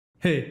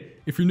Hey,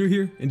 if you're new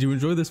here and you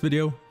enjoy this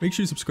video, make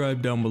sure you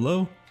subscribe down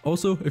below.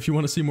 Also, if you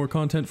want to see more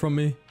content from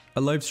me, I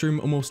live stream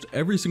almost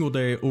every single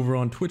day over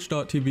on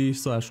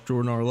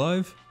twitch.tv/jordanr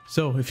live.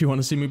 So if you want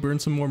to see me burn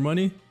some more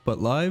money, but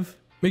live,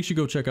 make sure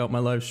you go check out my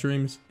live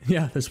streams.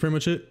 Yeah, that's pretty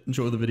much it.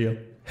 Enjoy the video.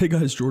 Hey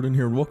guys, Jordan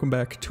here and welcome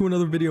back to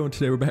another video, and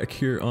today we're back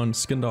here on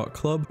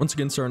SKIN.CLUB. Once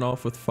again, starting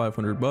off with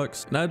 500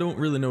 bucks. And I don't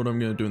really know what I'm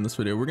going to do in this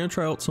video. We're going to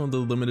try out some of the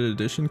limited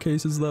edition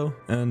cases though.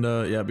 And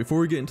yeah, before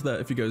we get into that,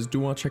 if you guys do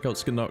want to check out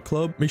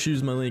SKIN.CLUB, make sure you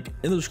use my link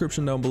in the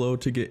description down below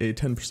to get a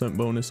 10%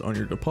 bonus on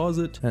your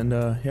deposit. And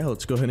yeah,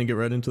 let's go ahead and get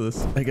right into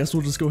this. I guess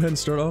we'll just go ahead and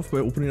start off by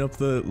opening up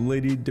the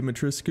Lady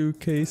Dimitrescu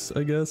case,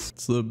 I guess.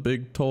 It's the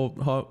big, tall,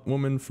 hot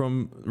woman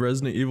from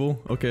Resident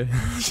Evil. Okay,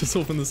 let's just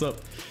open this up.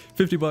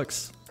 50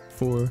 bucks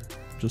for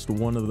just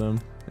one of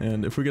them.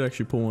 And if we could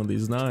actually pull one of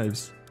these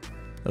knives,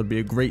 that'd be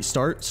a great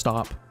start.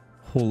 Stop.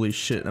 Holy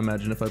shit,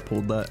 imagine if I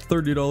pulled that.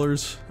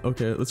 $30.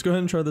 Okay, let's go ahead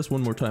and try this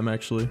one more time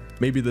actually.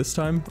 Maybe this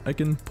time I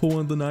can pull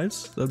one of the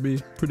knives. That'd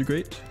be pretty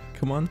great.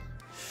 Come on.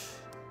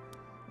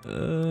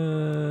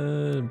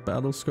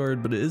 Battle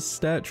scarred, but it is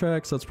stat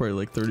tracks. That's probably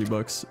like 30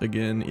 bucks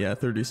again. Yeah,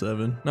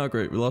 37. Not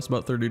great. We lost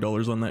about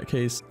 $30 on that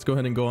case. Let's go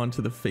ahead and go on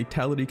to the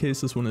fatality case.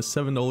 This one is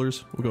 $7.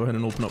 We'll go ahead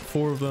and open up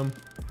 4 of them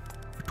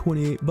for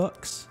 28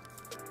 bucks.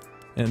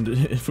 And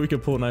if we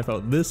could pull a knife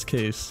out this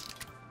case,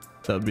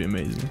 that would be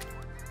amazing,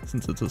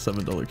 since it's a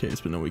 $7 case.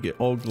 But no, we get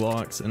all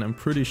Glocks, and I'm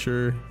pretty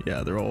sure,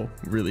 yeah, they're all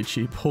really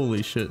cheap.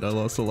 Holy shit, I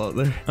lost a lot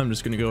there. I'm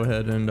just gonna go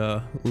ahead and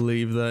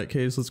leave that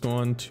case. Let's go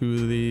on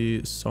to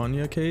the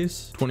Sonya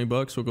case. 20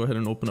 bucks. We'll go ahead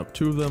and open up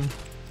 2 of them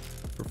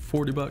for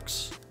 40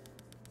 bucks.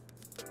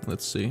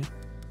 Let's see.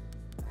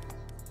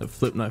 A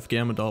flip knife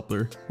gamma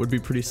Doppler would be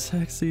pretty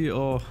sexy.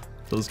 Oh,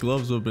 those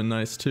gloves would have been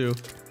nice too.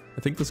 I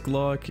think this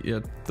Glock,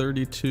 yeah,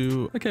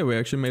 32. Okay, we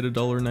actually made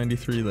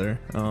 $1.93 there.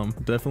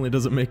 Definitely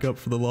doesn't make up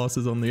for the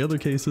losses on the other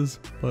cases,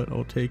 but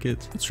I'll take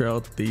it. Let's try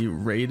out the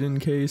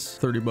Raiden case.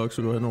 30 bucks.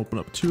 We'll go ahead and open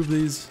up 2 of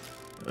these.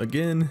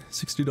 Again,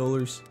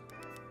 $60.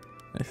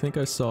 I think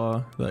I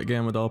saw that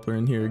gamma Doppler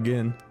in here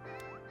again.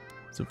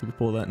 So if we could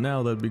pull that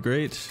now, that'd be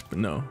great. But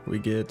no, we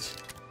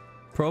get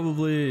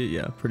probably,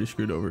 yeah, pretty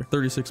screwed over.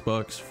 36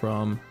 bucks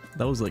from...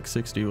 That was like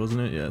 60,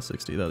 wasn't it? Yeah,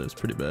 60. That is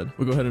pretty bad.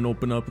 We'll go ahead and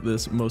open up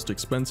this most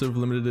expensive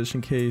limited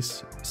edition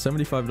case.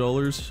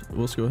 $75.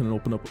 We'll just go ahead and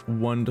open up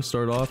 1 to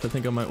start off. I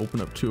think I might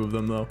open up 2 of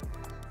them though.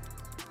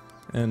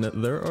 And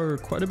there are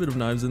quite a bit of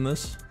knives in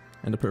this.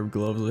 And a pair of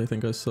gloves I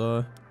think I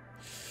saw.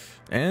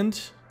 And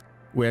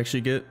we actually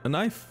get a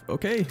knife.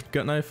 Okay,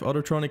 gut knife,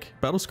 Autotronic,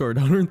 battle scarred,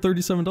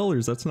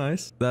 $137. That's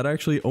nice. That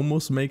actually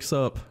almost makes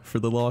up for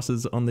the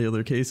losses on the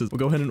other cases. We'll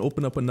go ahead and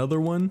open up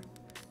another one.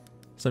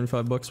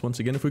 75 bucks once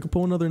again. If we could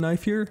pull another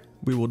knife here,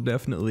 we will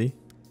definitely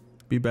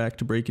be back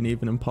to breaking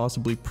even and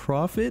possibly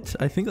profit.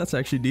 I think that's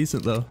actually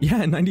decent though.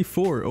 Yeah,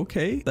 94.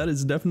 Okay, that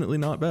is definitely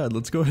not bad.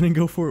 Let's go ahead and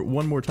go for it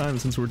one more time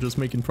since we're just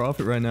making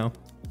profit right now.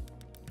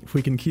 If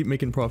we can keep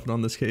making profit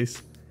on this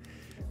case,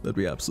 that'd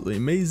be absolutely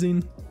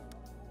amazing.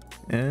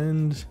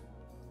 And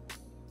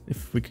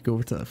if we could go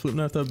over to that flip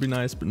knife, that would be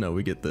nice, but no,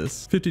 we get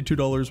this.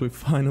 $52 we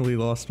finally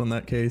lost on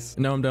that case.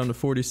 And now I'm down to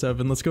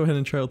 47. Let's go ahead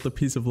and try out the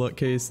piece of luck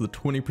case, the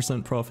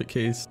 20% profit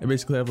case. I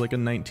basically have like a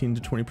 19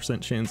 to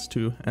 20% chance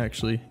to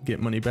actually get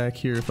money back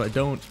here. If I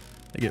don't,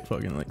 I get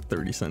fucking like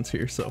 30 cents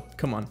here. So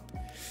come on,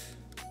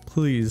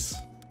 please.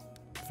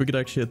 If we could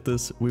actually hit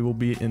this, we will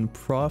be in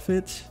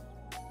profit,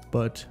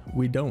 but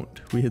we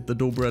don't. We hit the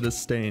Dobretta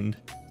stained,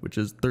 which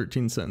is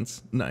 13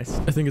 cents. Nice.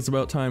 I think it's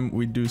about time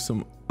we do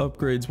some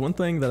upgrades. One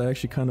thing that I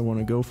actually kind of want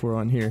to go for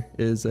on here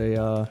is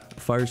a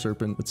fire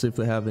serpent. Let's see if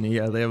they have any.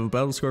 Yeah, they have a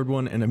battle scarred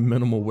one and a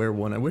minimal wear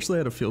one. I wish they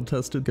had a field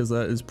tested, because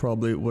that is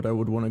probably what I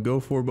would want to go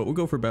for, but we'll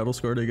go for battle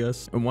scarred, I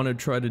guess. I want to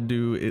try to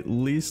do at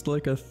least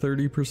like a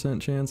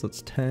 30% chance.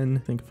 That's 10. I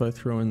think if I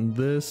throw in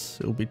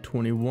this, it'll be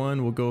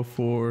 21. We'll go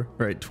for,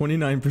 all right,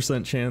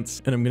 29%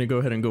 chance. And I'm going to go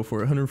ahead and go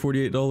for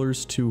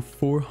 $148 to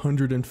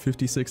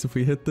 $456 if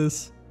we hit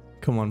this.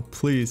 Come on,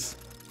 please.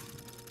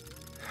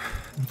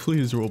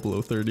 Please roll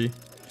below 30.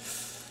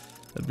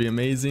 That'd be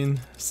amazing.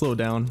 Slow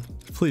down.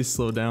 Please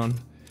slow down.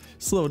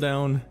 Slow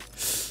down.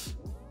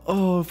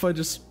 Oh, if I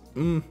just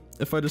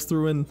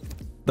threw in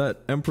that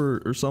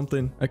Emperor or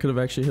something, I could have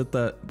actually hit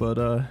that. But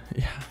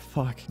yeah,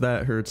 fuck.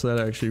 That hurts. That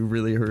actually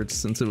really hurts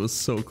since it was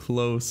so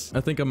close. I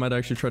think I might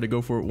actually try to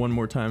go for it one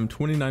more time.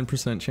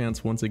 29%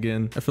 chance once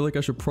again. I feel like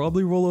I should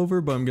probably roll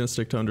over, but I'm gonna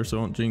stick to under so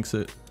I don't jinx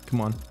it.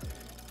 Come on.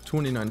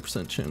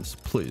 29% chance,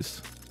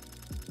 please.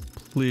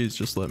 Please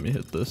just let me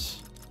hit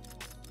this.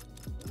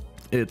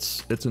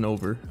 It's an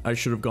over. I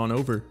should have gone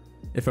over.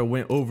 If I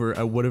went over,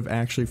 I would have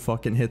actually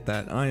fucking hit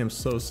that. I am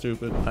so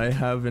stupid. I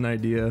have an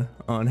idea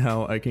on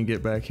how I can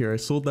get back here. I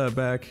sold that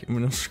back. I'm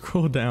gonna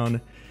scroll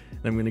down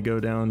and I'm gonna go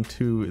down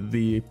to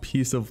the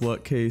piece of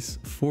luck case.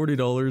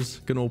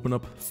 $40. Gonna open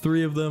up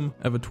 3 of them.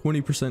 I have a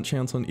 20%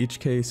 chance on each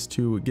case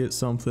to get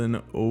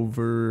something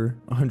over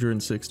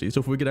 160.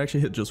 So if we could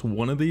actually hit just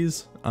one of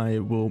these, I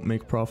will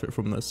make profit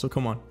from this. So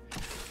come on,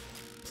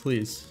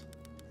 please.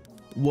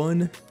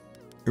 1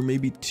 or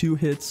maybe 2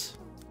 hits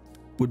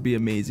would be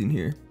amazing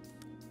here.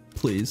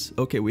 Please.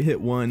 Okay, we hit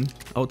one.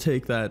 I'll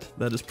take that.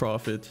 That is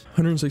profit.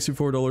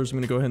 $164. I'm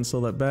gonna go ahead and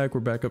sell that back.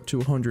 We're back up to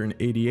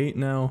 188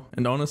 now.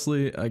 And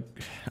honestly, I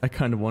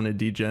kind of want a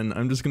degen.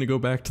 I'm just gonna go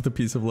back to the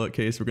piece of luck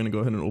case. We're gonna go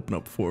ahead and open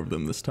up 4 of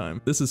them this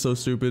time. This is so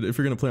stupid. If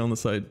you're gonna play on the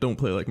site, don't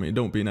play like me.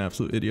 Don't be an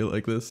absolute idiot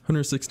like this.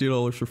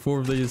 $160 for 4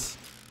 of these.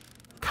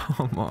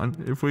 Come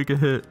on. If we could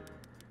hit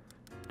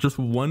just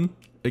one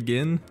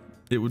again,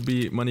 it would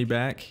be money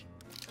back.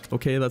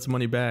 Okay, that's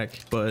money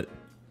back, but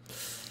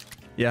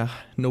yeah,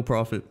 no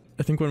profit.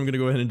 I think what I'm gonna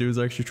go ahead and do is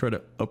actually try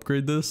to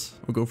upgrade this.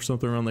 I'll go for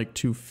something around like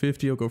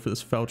 250. I'll go for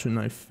this falchion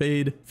knife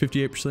fade.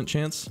 58%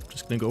 chance.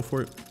 Just gonna go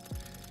for it.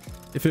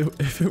 If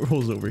it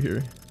rolls over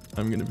here,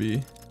 I'm gonna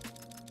be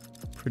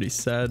pretty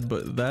sad,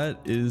 but that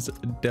is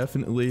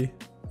definitely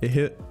a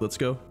hit. Let's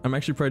go. I'm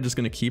actually probably just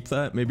gonna keep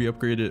that, maybe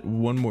upgrade it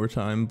one more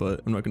time,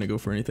 but I'm not gonna go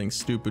for anything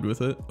stupid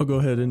with it. I'll go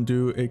ahead and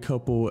do a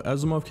couple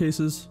Asimov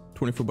cases.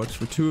 24 bucks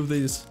for 2 of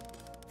these.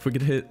 If we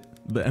could hit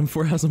the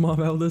M4 Asimov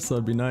out of this,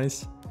 that'd be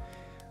nice.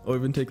 I'll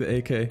even take the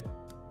AK.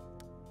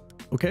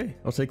 Okay,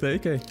 I'll take the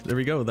AK. There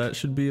we go. That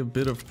should be a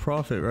bit of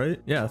profit, right?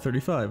 Yeah,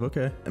 35.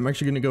 Okay. I'm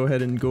actually gonna go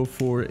ahead and go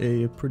for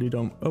a pretty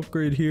dumb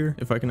upgrade here.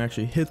 If I can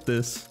actually hit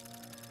this,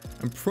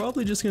 I'm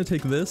probably just gonna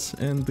take this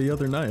and the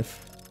other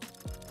knife.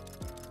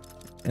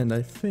 And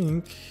I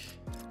think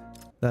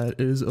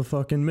that is a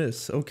fucking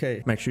miss.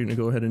 Okay, I'm actually gonna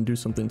go ahead and do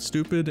something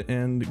stupid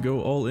and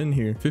go all in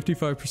here.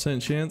 55%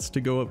 chance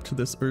to go up to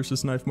this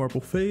Ursus knife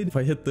marble fade. If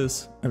I hit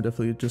this, I'm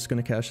definitely just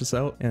gonna cash this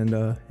out. And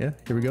yeah,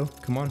 here we go.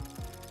 Come on.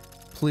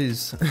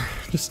 Please,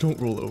 just don't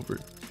roll over.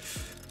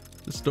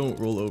 Just don't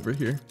roll over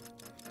here.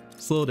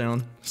 Slow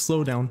down,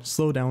 slow down,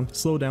 slow down,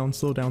 slow down,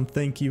 slow down.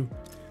 Thank you.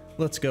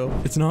 Let's go.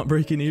 It's not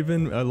breaking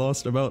even. I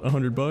lost about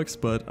 100 bucks,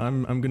 but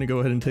I'm gonna go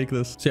ahead and take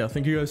this. So yeah,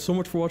 thank you guys so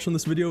much for watching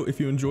this video. If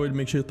you enjoyed,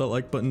 make sure you hit that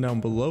like button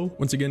down below.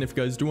 Once again, if you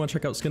guys do want to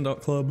check out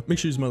SKIN.CLUB, make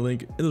sure you use my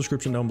link in the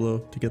description down below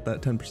to get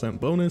that 10%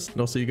 bonus.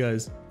 And I'll see you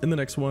guys in the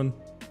next one.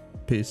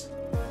 Peace.